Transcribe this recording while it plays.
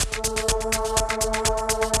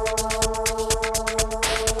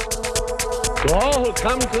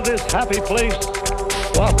come to this happy place,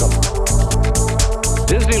 welcome.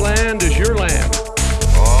 Disneyland is your land.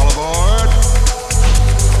 All aboard.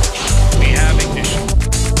 We have ignition.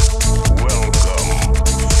 Welcome,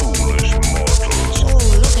 foolish mortals. Oh,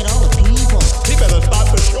 look at all the people. He better start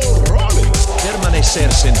the show rolling. Permanecer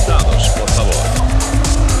sentados, por favor.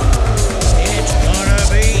 It's gonna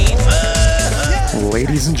be fun.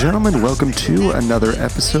 Ladies and gentlemen, welcome to another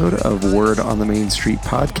episode of Word on the Main Street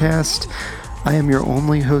podcast. I am your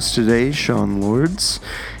only host today, Sean Lords,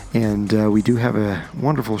 and we do have a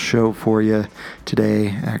wonderful show for you today.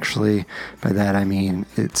 Actually, by that I mean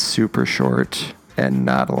it's super short and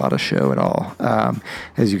not a lot of show at all.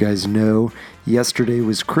 As you guys know, yesterday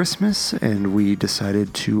was Christmas, and we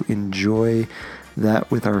decided to enjoy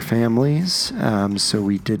that with our families, so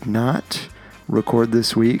we did not record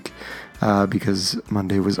this week. Because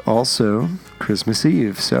Monday was also Christmas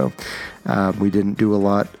Eve, so we didn't do a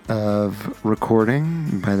lot of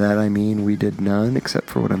recording. By that I mean we did none,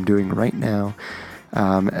 except for what I'm doing right now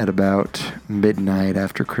at about midnight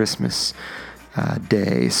after Christmas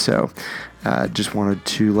Day. So just wanted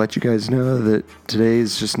to let you guys know that today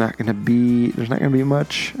is just not going to be, there's not going to be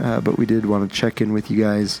much, but we did want to check in with you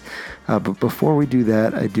guys. But before we do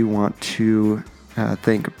that, I do want to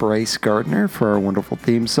thank Bryce Gardner for our wonderful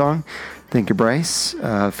theme song. Thank you, Bryce.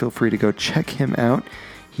 Feel free to go check him out.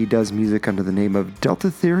 He does music under the name of Delta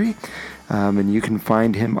Theory, and you can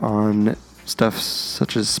find him on stuff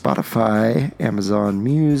such as Spotify, Amazon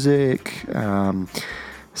Music,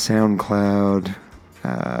 SoundCloud,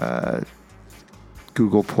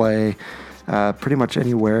 Google Play, pretty much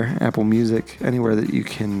anywhere, Apple Music, anywhere that you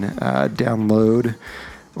can download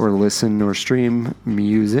or listen or stream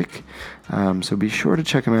music. So be sure to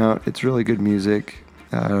check them out. It's really good music.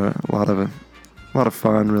 A lot of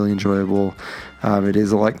fun, really enjoyable. It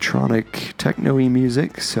is electronic techno-y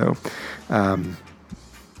music, so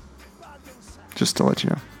just to let you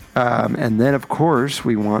know. And then, of course,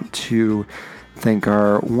 we want to thank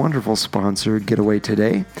our wonderful sponsor, Getaway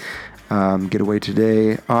Today. Getaway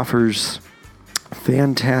Today offers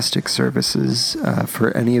fantastic services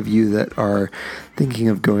for any of you that are thinking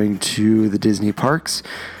of going to the Disney parks,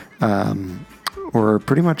 or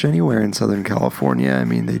pretty much anywhere in Southern California. I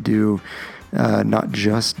mean, they do not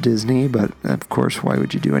just Disney, but of course, why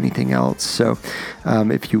would you do anything else? So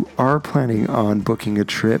if you are planning on booking a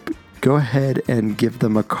trip, go ahead and give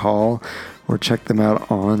them a call or check them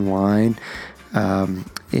out online,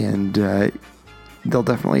 and they'll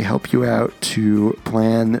definitely help you out to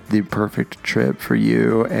plan the perfect trip for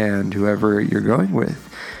you and whoever you're going with,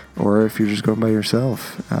 or if you're just going by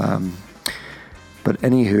yourself. But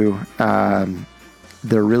anywho,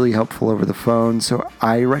 they're really helpful over the phone, so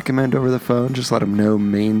I recommend over the phone. Just let them know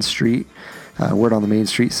Main Street, Word on the Main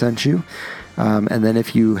Street sent you. And then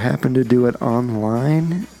if you happen to do it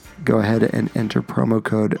online, go ahead and enter promo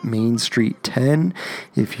code MainStreet10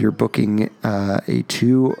 if you're booking a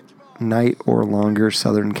 2-night or longer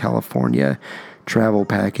Southern California travel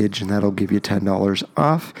package, and that'll give you $10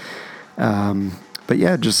 off. But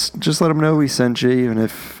yeah, just let them know we sent you, even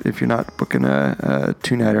if you're not booking a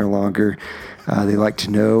 2-night or longer. They like to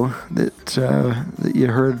know that you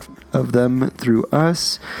heard of them through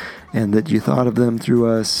us and that you thought of them through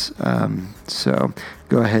us. So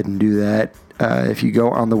go ahead and do that. If you go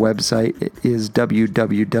on the website, it is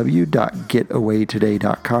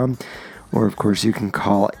www.getawaytoday.com. Or, of course, you can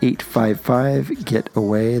call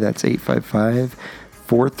 855-GET-AWAY. That's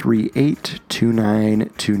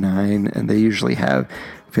 855-438-2929. And they usually have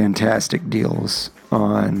fantastic deals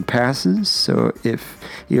on passes. So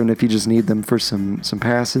even if you just need them for some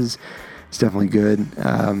passes, it's definitely good.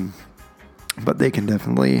 But they can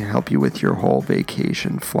definitely help you with your whole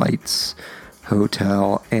vacation, flights,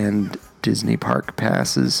 hotel, and Disney park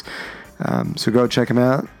passes. So go check them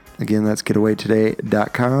out. Again, that's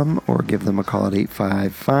getawaytoday.com, or give them a call at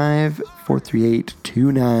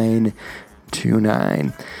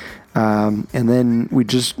 855-438-2929. And then we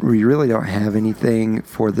really don't have anything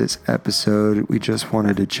for this episode. We just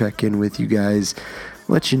wanted to check in with you guys,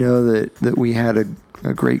 let you know that we had a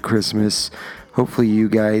great Christmas. Hopefully you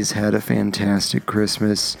guys had a fantastic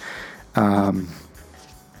Christmas. Some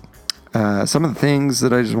of the things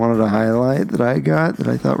that I just wanted to highlight that I got that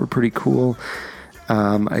I thought were pretty cool.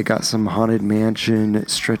 I got some Haunted Mansion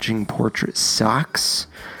stretching portrait socks.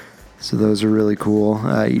 So those are really cool.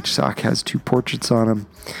 Each sock has 2 portraits on them.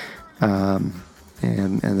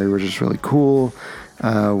 And they were just really cool.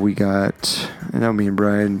 We got, me and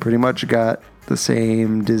Brian pretty much got the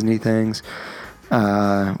same Disney things.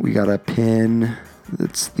 We got a pin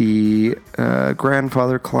that's the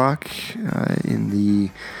grandfather clock in the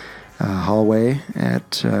hallway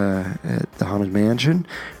at the Haunted Mansion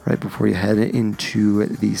right before you head into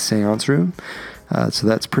the seance room. So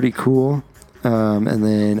that's pretty cool. And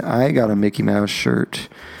then I got a Mickey Mouse shirt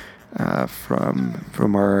from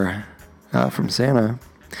Santa.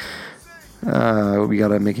 We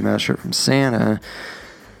got a Mickey Mouse shirt from Santa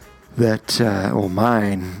that,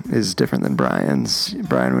 mine is different than Brian's.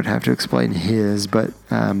 Brian would have to explain his, but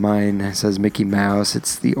mine says Mickey Mouse.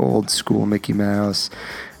 It's the old school Mickey Mouse,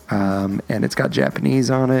 and it's got Japanese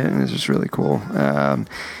on it, and it's just really cool. And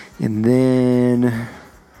then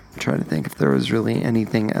I'm trying to think if there was really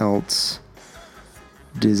anything else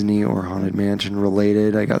Disney or Haunted Mansion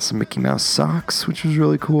related. I got some Mickey Mouse socks, which was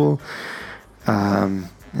really cool.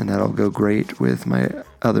 And that'll go great with my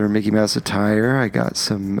other Mickey Mouse attire. I got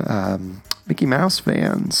some Mickey Mouse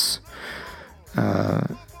fans.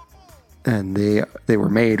 And they were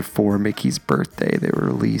made for Mickey's birthday. They were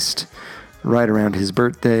released right around his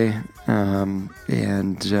birthday. And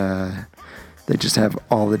they just have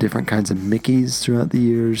all the different kinds of Mickeys throughout the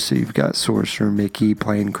years. So you've got Sorcerer Mickey,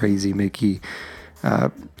 Plain Crazy Mickey,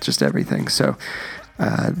 just everything. So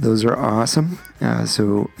those are awesome.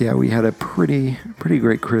 So yeah, we had a pretty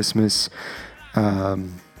great Christmas.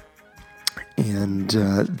 And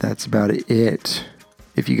that's about it.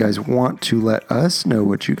 If you guys want to let us know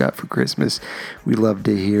what you got for Christmas, we'd love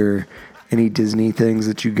to hear any Disney things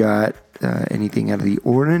that you got, anything out of the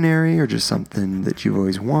ordinary, or just something that you've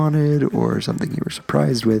always wanted, or something you were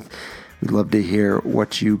surprised with. We'd love to hear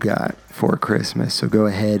what you got for Christmas. So go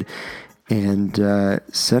ahead and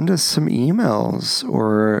send us some emails,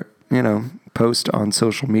 or, post on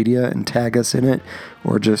social media and tag us in it,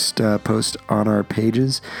 or just post on our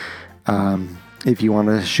pages. If you want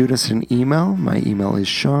to shoot us an email, my email is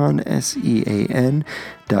Sean,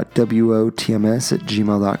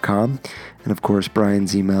 sean.wotms@gmail.com. And of course,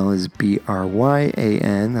 Brian's email is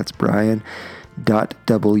bryan, that's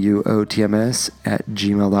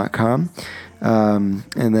brian.wotms@gmail.com.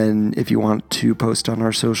 And then if you want to post on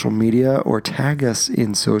our social media or tag us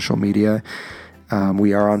in social media,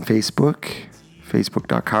 we are on Facebook,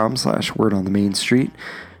 facebook.com/wordonthemainstreet.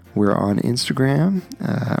 We're on Instagram.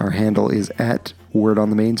 Our handle is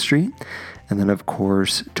 @wordonthemainstreet. And then, of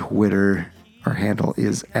course, Twitter. Our handle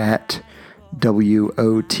is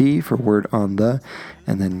 @WOT for Word on the,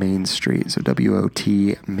 and then Main Street. So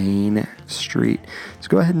WOT Main Street. So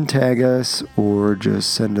go ahead and tag us, or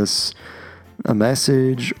just send us a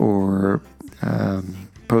message, or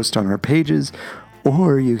post on our pages,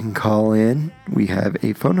 or you can call in. We have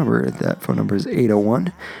a phone number. That phone number is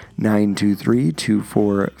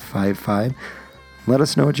 801-923-2455. Let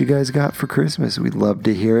us know what you guys got for Christmas. We'd love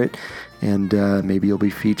to hear it, and maybe you'll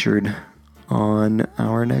be featured on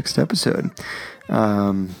our next episode,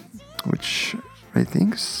 which I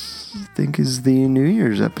think is the New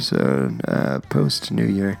Year's episode, post New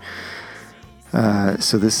Year.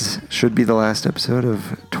 So this should be the last episode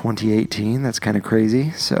of 2018. That's kind of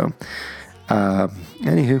crazy. So,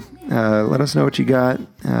 anywho, let us know what you got.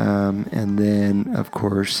 And then, of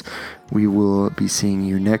course, we will be seeing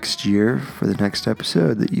you next year for the next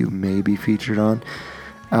episode that you may be featured on.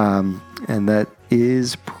 And that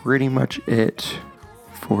is pretty much it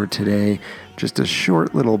for today. Just a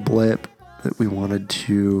short little blip that we wanted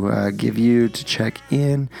to give you to check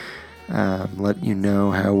in, let you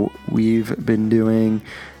know how we've been doing,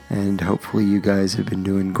 and hopefully you guys have been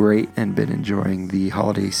doing great and been enjoying the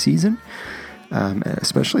holiday season,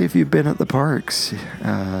 especially if you've been at the parks.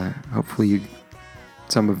 Hopefully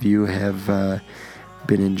some of you have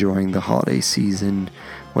been enjoying the holiday season,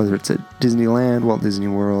 whether it's at Disneyland, Walt Disney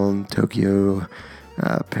World, Tokyo,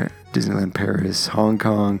 Disneyland Paris, Hong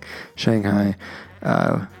Kong, Shanghai.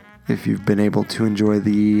 If you've been able to enjoy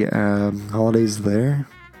the holidays there,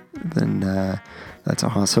 then that's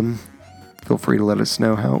awesome. Feel free to let us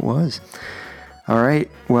know how it was. All right,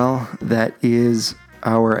 well, that is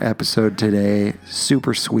our episode today.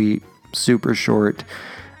 Super sweet, super short.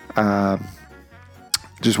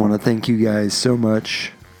 Just want to thank you guys so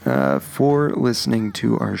much for listening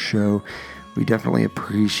to our show. We definitely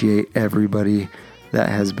appreciate everybody that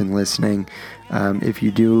has been listening. If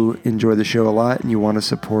you do enjoy the show a lot and you want to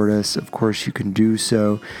support us, of course you can do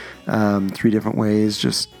so 3 different ways: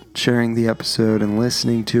 just sharing the episode and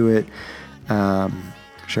listening to it,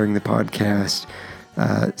 sharing the podcast.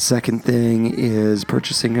 Second thing is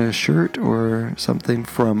purchasing a shirt or something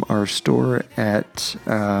from our store at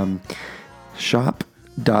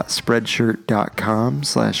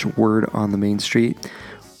shop.spreadshirt.com/wordonthemainstreet,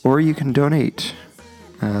 or you can donate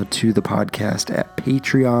to the podcast at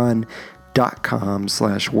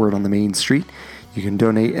patreon.com/wordonthemainstreet. You can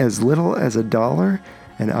donate as little as $1,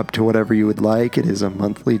 and up to whatever you would like. It is a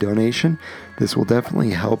monthly donation. This will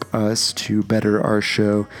definitely help us to better our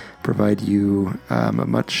show, provide you a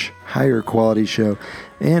much higher quality show,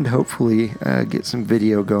 and hopefully get some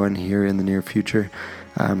video going here in the near future.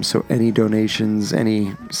 So any donations,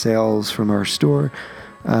 any sales from our store,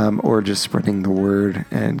 or just spreading the word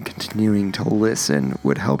and continuing to listen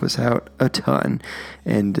would help us out a ton.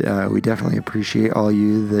 And we definitely appreciate all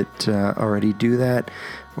you that already do that,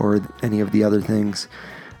 or any of the other things.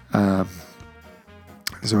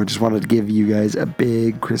 So I just wanted to give you guys a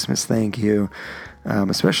big Christmas thank you,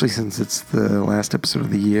 especially since it's the last episode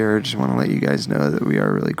of the year. I just want to let you guys know that we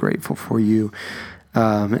are really grateful for you.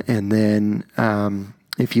 And then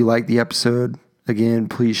if you like the episode, again,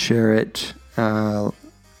 please share it.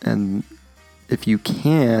 And if you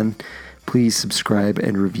can, please subscribe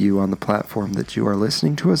and review on the platform that you are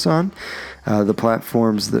listening to us on. The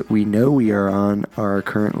platforms that we know we are on are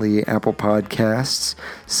currently Apple Podcasts,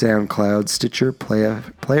 SoundCloud, Stitcher, Player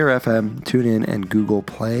FM, TuneIn, and Google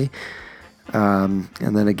Play. And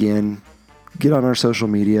then again, get on our social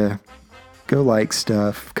media. Go like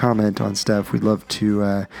stuff, comment on stuff. We'd love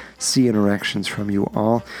to see interactions from you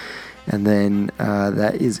all. And then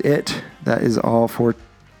that is it. That is all for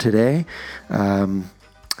today.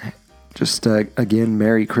 Just again,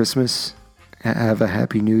 Merry Christmas. Have a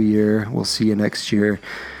Happy New Year. We'll see you next year.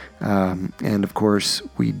 And of course,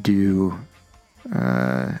 we do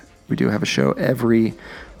have a show every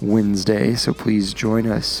Wednesday. So please join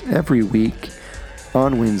us every week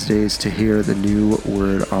on Wednesdays to hear the new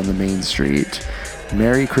word on the main street.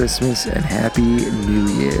 Merry Christmas and Happy New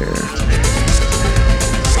Year.